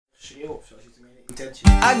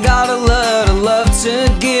I got a lot of love to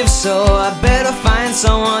give, so I better find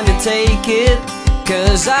someone to take it.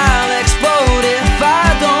 Cause I'll explode if I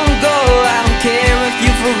don't go. I don't care if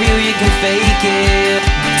you for real, you can fake it.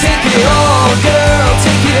 Take it all